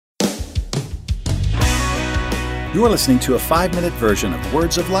You are listening to a 5-minute version of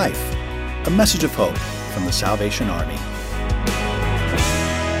Words of Life, a message of hope from the Salvation Army.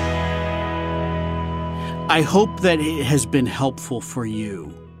 I hope that it has been helpful for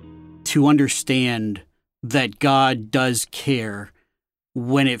you to understand that God does care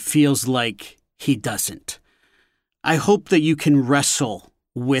when it feels like He doesn't. I hope that you can wrestle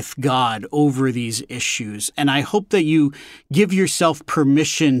with God over these issues, and I hope that you give yourself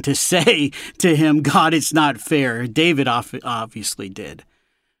permission to say to Him, God, it's not fair. David obviously did.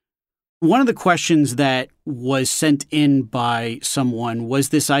 One of the questions that was sent in by someone was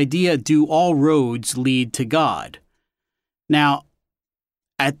this idea, do all roads lead to God? Now,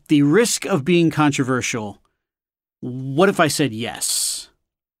 at the risk of being controversial, what if I said yes?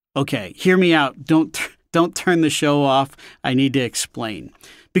 Okay, hear me out. Don't turn the show off. I need to explain.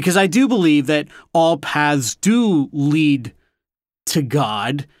 Because I do believe that all paths do lead to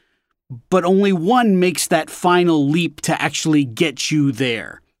God, but only one makes that final leap to actually get you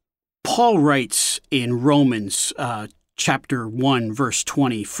there. Paul writes in Romans chapter 1, verse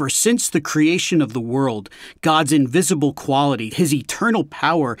 20, "For since the creation of the world, God's invisible quality, His eternal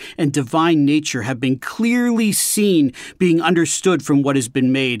power and divine nature have been clearly seen, being understood from what has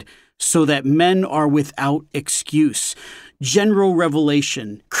been made, so that men are without excuse." General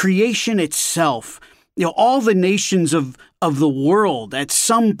revelation, creation itself, all the nations of the world at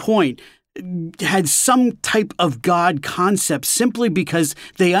some point had some type of God concept simply because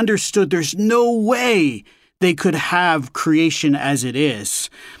they understood there's no way they could have creation as it is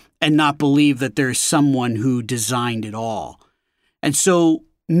and not believe that there's someone who designed it all. And so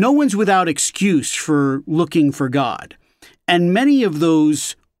no one's without excuse for looking for God. And many of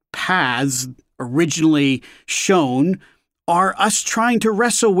those paths originally shown are us trying to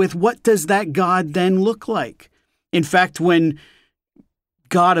wrestle with what does that God then look like. In fact, when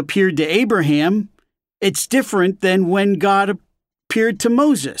God appeared to Abraham, it's different than when God appeared to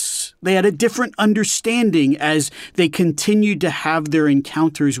Moses. They had a different understanding as they continued to have their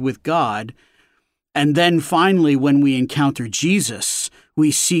encounters with God. And then finally, when we encounter Jesus,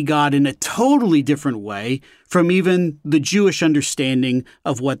 we see God in a totally different way from even the Jewish understanding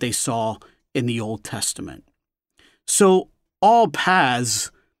of what they saw in the Old Testament. So all paths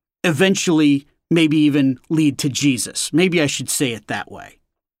eventually maybe even lead to Jesus. Maybe I should say it that way.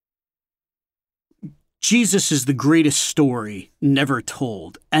 Jesus is the greatest story never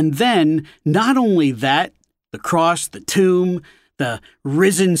told. And then, not only that, the cross, the tomb, the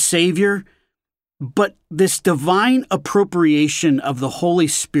risen Savior, but this divine appropriation of the Holy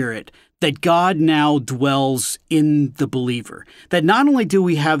Spirit that God now dwells in the believer. That not only do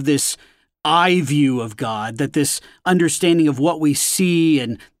we have this eye view of God, that this understanding of what we see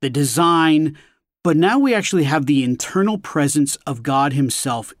and the design, but now we actually have the internal presence of God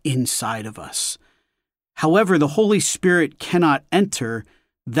Himself inside of us. However, the Holy Spirit cannot enter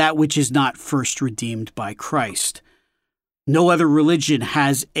that which is not first redeemed by Christ. No other religion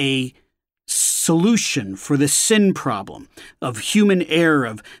has a solution for the sin problem of human error,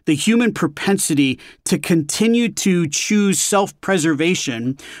 of the human propensity to continue to choose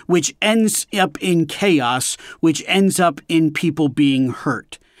self-preservation, which ends up in chaos, which ends up in people being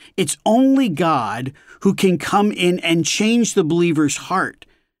hurt. It's only God who can come in and change the believer's heart,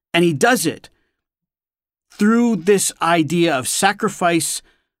 and He does it through this idea of sacrifice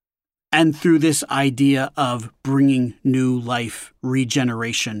and through this idea of bringing new life,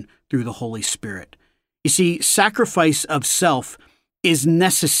 regeneration through the Holy Spirit. You see, sacrifice of self is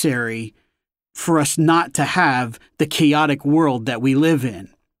necessary for us not to have the chaotic world that we live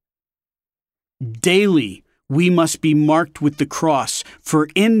in. Daily, we must be marked with the cross, for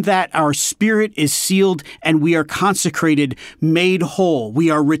in that our spirit is sealed and we are consecrated, made whole. We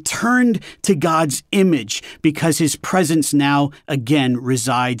are returned to God's image because His presence now again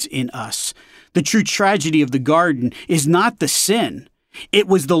resides in us. The true tragedy of the garden is not the sin. It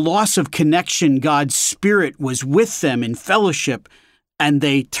was the loss of connection. God's Spirit was with them in fellowship, and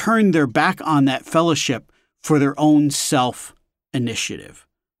they turned their back on that fellowship for their own self-initiative.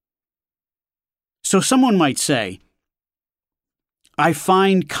 So someone might say, I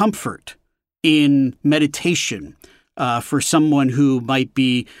find comfort in meditation for someone who might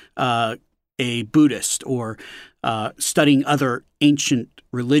be a Buddhist or studying other ancient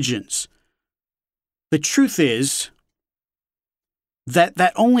religions. The truth is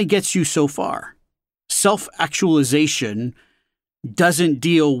that only gets you so far. Self-actualization doesn't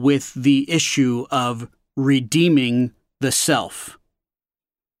deal with the issue of redeeming the self.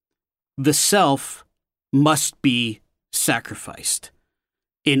 The self must be sacrificed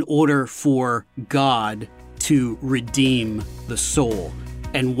in order for God to redeem the soul.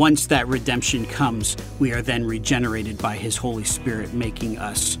 And once that redemption comes, we are then regenerated by His Holy Spirit, making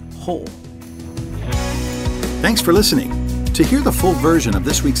us whole. Thanks for listening. To hear the full version of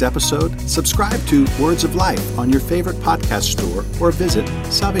this week's episode, subscribe to Words of Life on your favorite podcast store or visit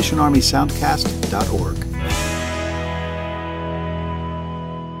SalvationArmySoundcast.org.